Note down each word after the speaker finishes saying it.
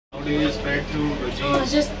How do you spread through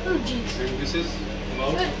genes? Just through genes. And this is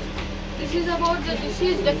about? This is about the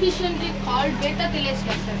disease deficiently called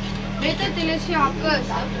beta-thalassemia. Beta-thalassemia occurs.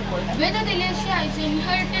 Beta-thalassemia is an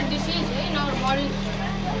inherited disease in our body.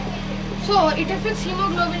 So it affects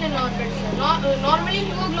hemoglobin in our blood. Normally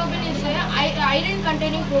hemoglobin is an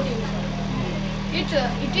iron-containing protein.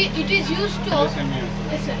 It is used to.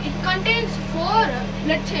 Yes, sir. It contains 4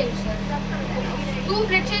 blood chains. 2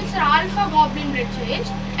 blood chains are alpha globulin blood chains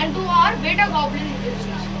and 2 are beta globulin blood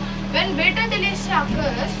chains. When beta thalassemia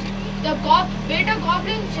occurs, the beta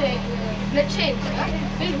globulin blood chains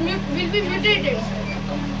will be mutated.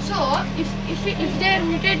 So if they are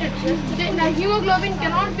mutated, then the hemoglobin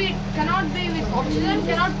cannot be with oxygen,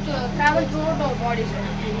 cannot travel throughout our bodies.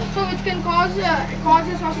 So which can cause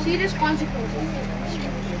causes of serious consequences.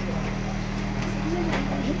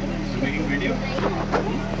 Making video?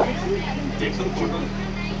 Take some photos.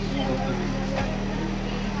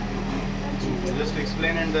 Just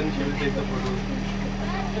explain and then she will take the photos.